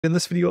In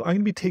this video, I'm going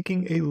to be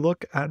taking a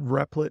look at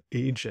Replit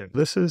Agent.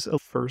 This is a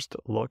first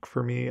look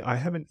for me. I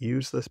haven't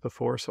used this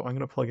before, so I'm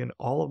going to plug in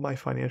all of my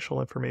financial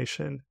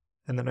information,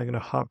 and then I'm going to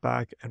hop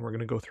back and we're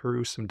going to go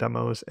through some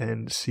demos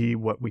and see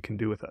what we can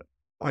do with it.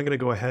 I'm going to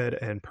go ahead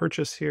and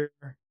purchase here.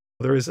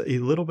 There is a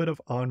little bit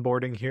of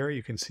onboarding here.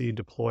 You can see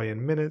deploy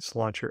in minutes,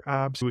 launch your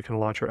apps. We can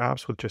launch our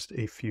apps with just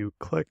a few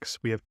clicks.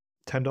 We have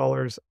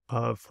 $10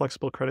 of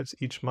flexible credits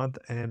each month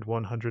and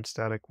 100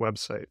 static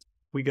websites.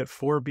 We get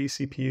 4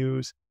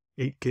 BCPUs,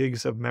 8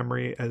 gigs of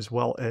memory, as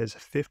well as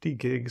 50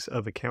 gigs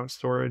of account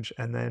storage,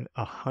 and then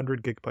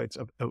 100 gigabytes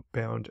of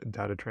outbound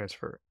data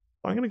transfer.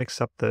 I'm going to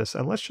accept this,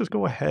 and let's just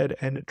go ahead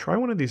and try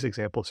one of these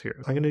examples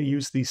here. I'm going to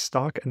use the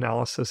stock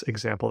analysis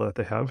example that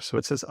they have. So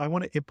it says, I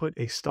want to input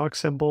a stock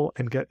symbol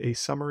and get a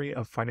summary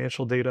of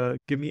financial data.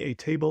 Give me a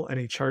table and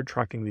a chart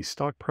tracking the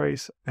stock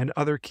price and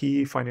other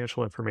key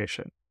financial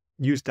information.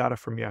 Use data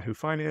from Yahoo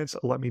Finance.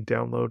 Let me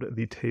download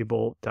the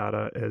table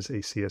data as a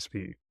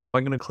CSV.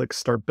 I'm going to click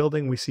Start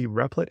Building. We see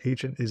Replit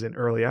Agent is in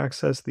early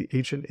access. The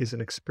agent is an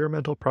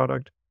experimental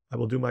product. I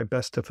will do my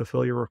best to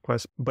fulfill your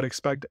request, but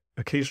expect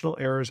occasional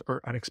errors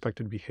or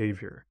unexpected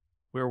behavior.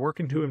 We are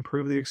working to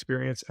improve the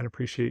experience and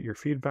appreciate your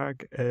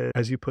feedback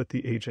as you put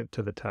the agent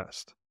to the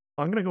test.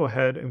 I'm going to go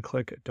ahead and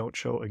click Don't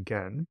Show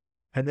Again.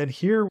 And then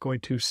here, we're going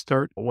to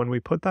start. When we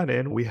put that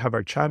in, we have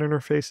our chat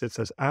interface. It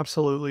says,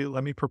 absolutely,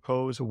 let me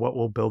propose what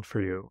we'll build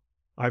for you.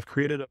 I've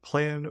created a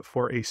plan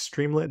for a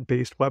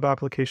Streamlit-based web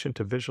application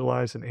to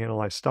visualize and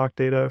analyze stock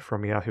data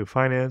from Yahoo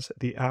Finance.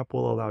 The app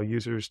will allow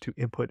users to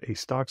input a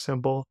stock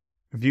symbol,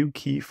 view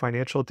key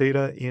financial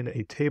data in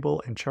a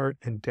table and chart,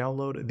 and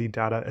download the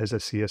data as a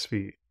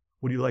CSV.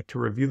 Would you like to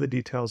review the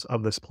details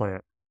of this plan?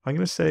 I'm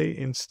going to say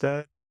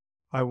instead,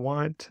 I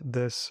want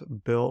this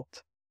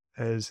built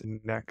as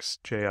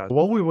Next.js.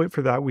 While we wait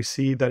for that, we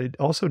see that it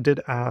also did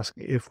ask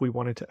if we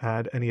wanted to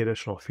add any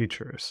additional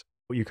features.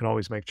 You can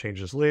always make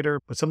changes later,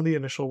 but some of the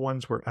initial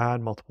ones were add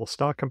multiple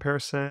stock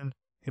comparison,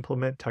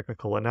 implement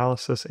technical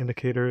analysis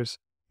indicators,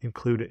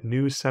 include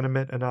news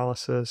sentiment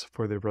analysis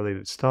for the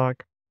related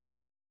stock.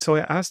 So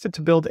I asked it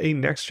to build a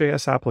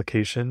Next.js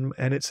application,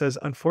 and it says,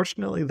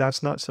 unfortunately,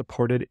 that's not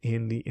supported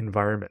in the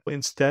environment.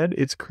 Instead,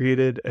 it's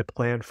created a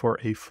plan for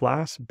a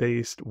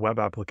flask-based web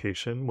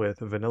application with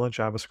vanilla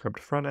JavaScript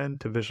frontend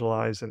to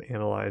visualize and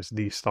analyze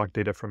the stock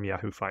data from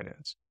Yahoo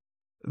Finance.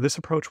 This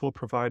approach will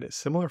provide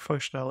similar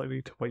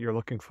functionality to what you're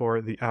looking for.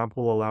 The app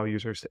will allow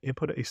users to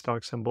input a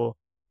stock symbol,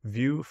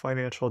 view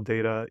financial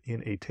data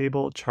in a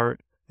table,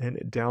 chart, and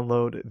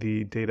download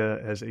the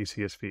data as a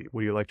CSV.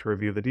 Would you like to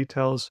review the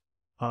details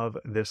of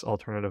this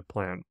alternative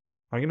plan?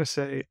 I'm going to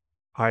say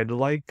I'd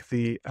like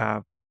the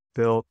app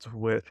built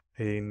with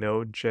a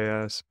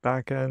Node.js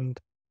backend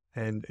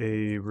and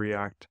a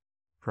React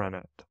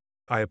frontend.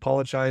 I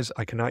apologize,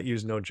 I cannot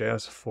use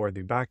Node.js for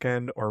the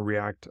backend or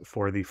React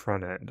for the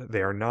front end.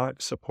 They are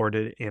not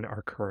supported in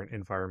our current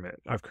environment.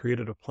 I've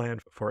created a plan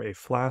for a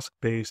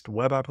Flask-based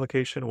web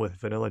application with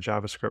vanilla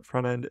JavaScript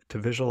frontend to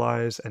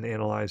visualize and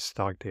analyze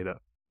stock data.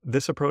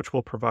 This approach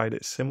will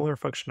provide similar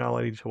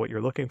functionality to what you're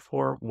looking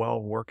for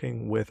while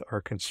working with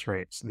our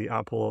constraints. The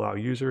app will allow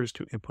users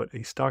to input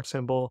a stock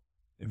symbol,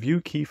 view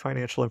key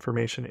financial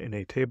information in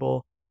a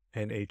table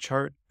and a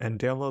chart, and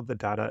download the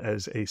data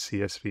as a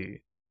CSV.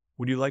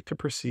 Would you like to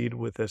proceed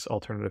with this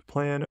alternative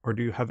plan, or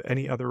do you have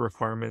any other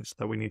requirements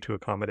that we need to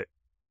accommodate?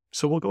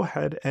 So we'll go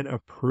ahead and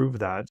approve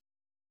that.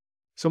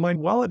 So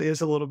while it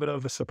is a little bit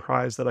of a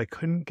surprise that I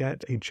couldn't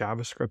get a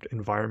JavaScript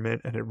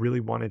environment and it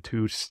really wanted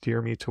to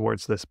steer me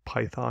towards this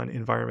Python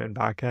environment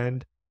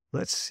backend,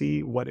 let's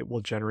see what it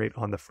will generate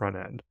on the front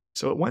end.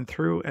 So it went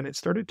through and it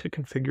started to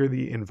configure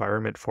the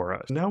environment for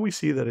us. Now we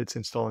see that it's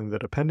installing the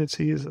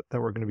dependencies that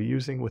we're going to be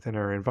using within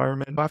our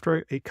environment.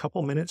 After a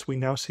couple minutes, we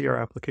now see our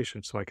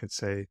application. So I could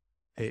say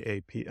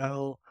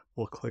AAPL,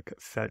 we'll click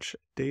fetch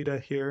data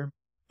here.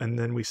 And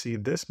then we see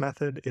this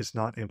method is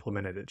not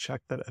implemented. It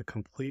checked that a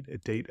complete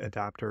date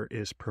adapter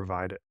is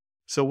provided.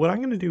 So what I'm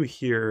going to do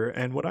here,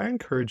 and what I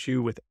encourage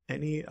you with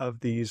any of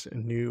these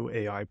new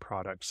AI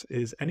products,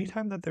 is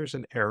anytime that there's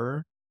an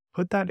error,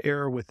 put that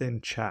error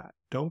within chat.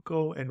 Don't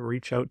go and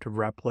reach out to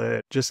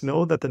Repl.it. Just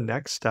know that the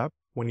next step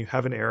when you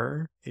have an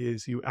error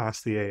is you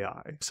ask the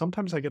AI.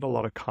 Sometimes I get a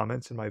lot of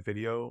comments in my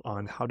video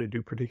on how to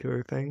do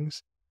particular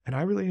things, and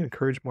I really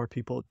encourage more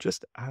people,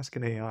 just ask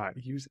an AI.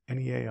 Use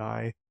any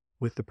AI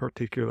with the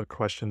particular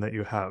question that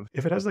you have.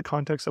 If it has the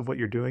context of what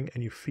you're doing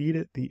and you feed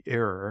it the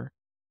error,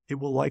 it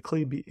will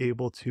likely be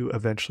able to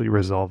eventually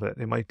resolve it.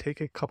 It might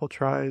take a couple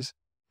tries,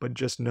 but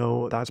just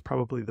know that's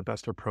probably the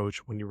best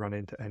approach when you run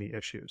into any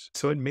issues.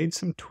 So it made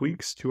some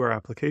tweaks to our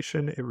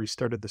application. It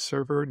restarted the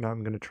server. Now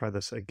I'm going to try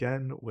this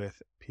again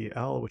with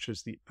PL, which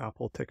is the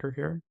Apple ticker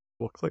here.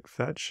 We'll click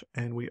fetch,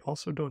 and we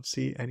also don't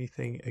see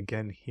anything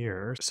again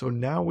here. So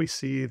now we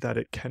see that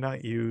it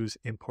cannot use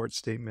import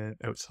statement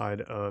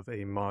outside of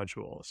a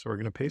module. So we're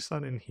going to paste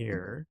that in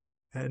here.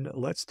 And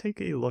let's take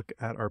a look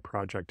at our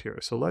project here.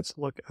 So let's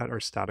look at our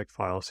static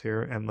files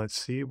here and let's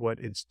see what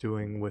it's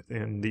doing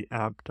within the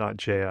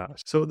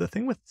app.js. So the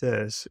thing with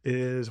this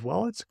is,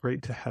 while it's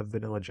great to have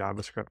vanilla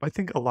JavaScript, I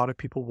think a lot of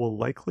people will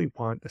likely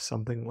want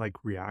something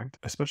like React,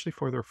 especially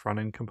for their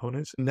front-end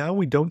components. Now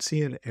we don't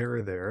see an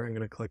error there. I'm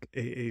going to click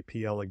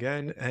AAPL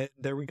again, and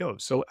there we go.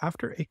 So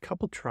after a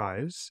couple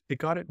tries, it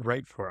got it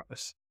right for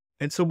us.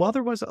 And so while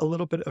there was a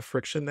little bit of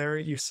friction there,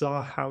 you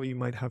saw how you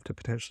might have to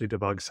potentially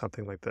debug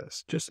something like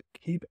this. Just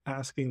keep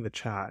asking the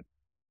chat,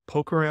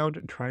 poke around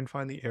and try and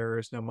find the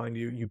errors. Now, mind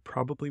you, you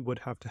probably would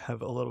have to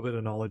have a little bit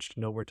of knowledge to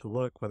know where to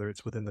look, whether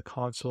it's within the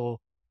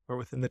console or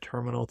within the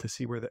terminal to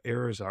see where the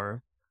errors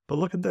are. But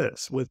look at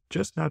this, with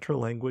just natural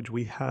language,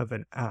 we have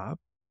an app.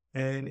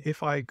 And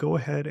if I go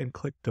ahead and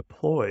click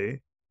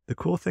deploy, the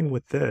cool thing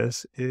with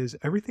this is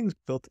everything's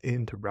built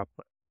into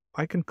Replit.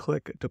 I can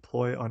click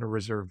deploy on a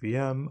reserved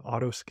VM,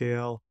 auto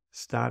scale,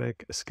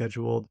 static,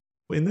 scheduled.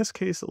 In this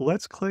case,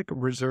 let's click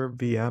reserved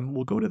VM.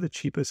 We'll go to the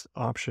cheapest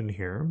option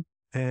here,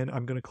 and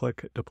I'm going to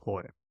click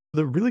deploy.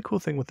 The really cool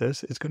thing with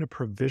this is going to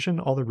provision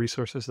all the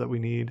resources that we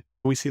need.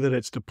 We see that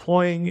it's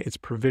deploying, it's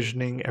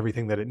provisioning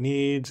everything that it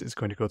needs. It's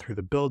going to go through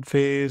the build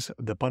phase,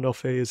 the bundle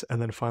phase,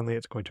 and then finally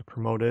it's going to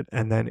promote it,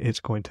 and then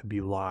it's going to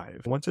be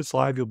live. Once it's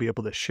live, you'll be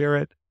able to share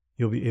it.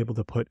 You'll be able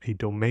to put a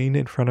domain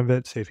in front of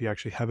it. Say if you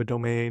actually have a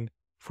domain,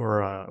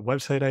 for a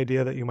website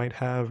idea that you might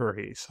have or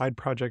a side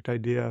project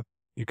idea,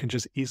 you can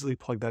just easily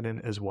plug that in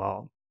as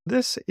well.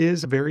 This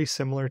is very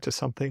similar to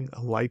something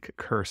like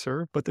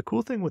Cursor, but the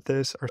cool thing with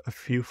this are a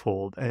few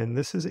fold, and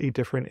this is a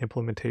different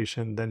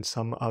implementation than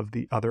some of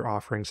the other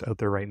offerings out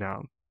there right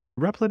now.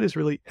 Replit is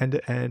really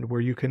end-to-end, where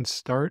you can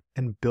start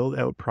and build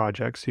out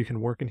projects. You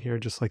can work in here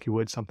just like you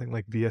would something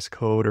like VS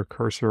Code or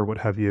Cursor or what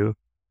have you.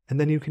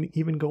 And then you can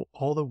even go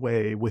all the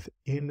way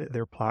within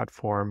their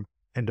platform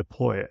and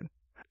deploy it.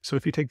 So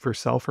if you take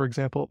Vercel, for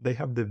example, they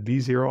have the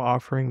V0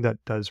 offering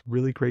that does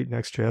really great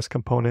Next.js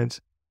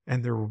components,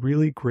 and they're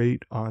really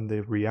great on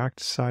the React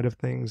side of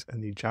things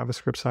and the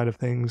JavaScript side of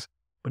things.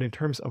 But in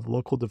terms of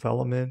local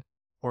development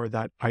or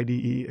that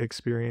IDE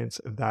experience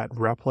that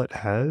Replit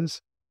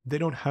has, they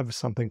don't have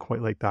something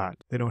quite like that.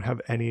 They don't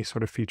have any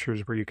sort of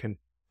features where you can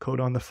code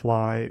on the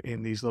fly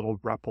in these little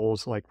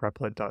REPLs like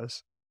Replit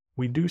does.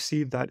 We do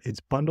see that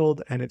it's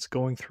bundled and it's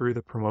going through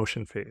the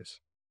promotion phase.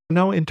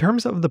 Now, in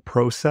terms of the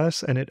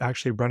process and it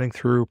actually running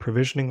through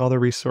provisioning all the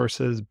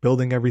resources,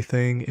 building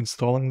everything,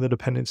 installing the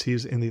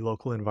dependencies in the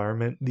local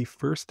environment, the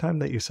first time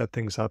that you set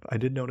things up, I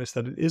did notice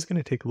that it is going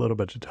to take a little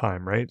bit of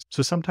time, right?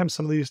 So sometimes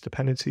some of these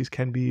dependencies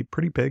can be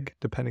pretty big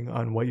depending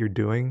on what you're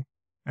doing.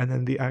 And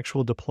then the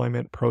actual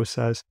deployment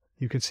process,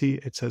 you can see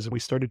it says we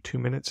started 2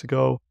 minutes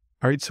ago.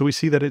 All right, so we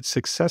see that it's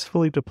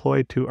successfully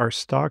deployed to our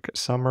stock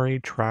summary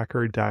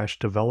tracker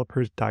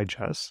developers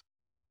digest.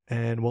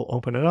 And we'll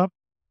open it up.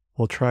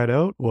 We'll try it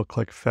out. We'll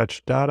click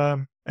fetch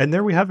data. And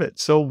there we have it.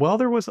 So while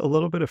there was a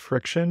little bit of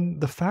friction,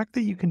 the fact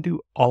that you can do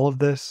all of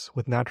this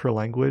with natural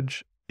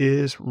language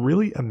is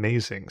really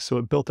amazing. So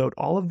it built out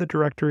all of the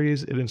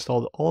directories. It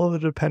installed all of the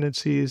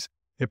dependencies.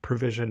 It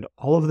provisioned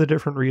all of the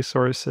different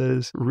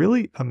resources.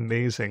 Really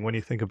amazing when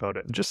you think about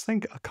it. Just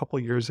think a couple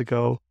years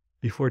ago,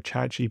 before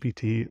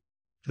ChatGPT,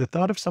 the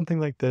thought of something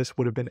like this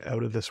would have been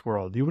out of this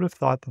world. You would have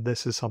thought that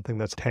this is something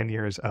that's 10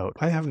 years out.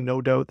 I have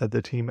no doubt that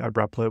the team at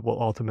Replit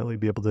will ultimately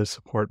be able to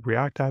support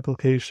React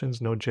applications,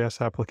 Node.js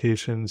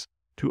applications,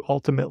 to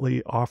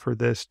ultimately offer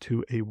this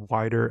to a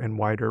wider and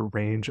wider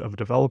range of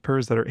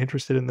developers that are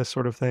interested in this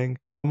sort of thing.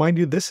 Mind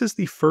you, this is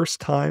the first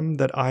time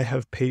that I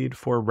have paid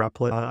for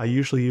Replit. I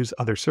usually use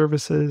other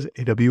services,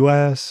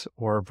 AWS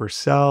or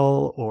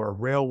Vercel or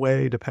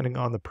Railway, depending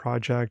on the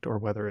project or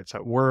whether it's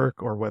at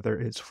work or whether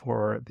it's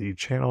for the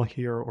channel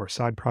here or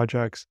side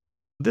projects.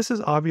 This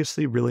is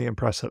obviously really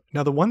impressive.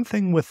 Now, the one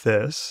thing with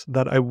this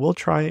that I will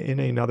try in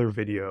another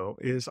video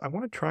is I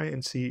want to try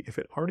and see if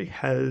it already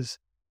has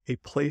a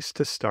place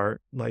to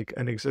start, like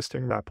an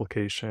existing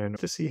application,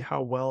 to see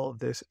how well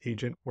this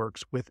agent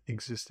works with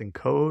existing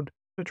code.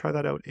 To try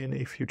that out in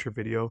a future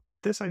video.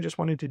 I just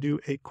wanted to do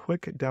a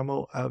quick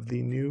demo of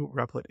the new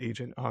Replit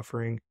agent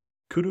offering.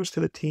 Kudos to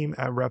the team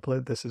at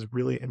Replit. This is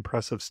really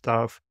impressive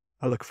stuff.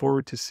 I look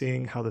forward to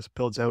seeing how this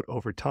builds out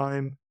over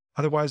time.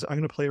 Otherwise, I'm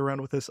going to play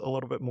around with this a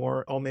little bit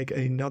more. I'll make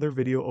another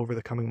video over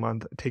the coming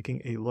month, taking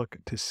a look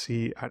to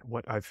see at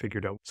what I've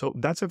figured out. So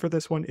that's it for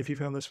this one. If you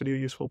found this video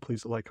useful,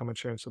 please like, comment,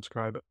 share, and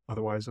subscribe.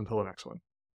 Otherwise, until the next one.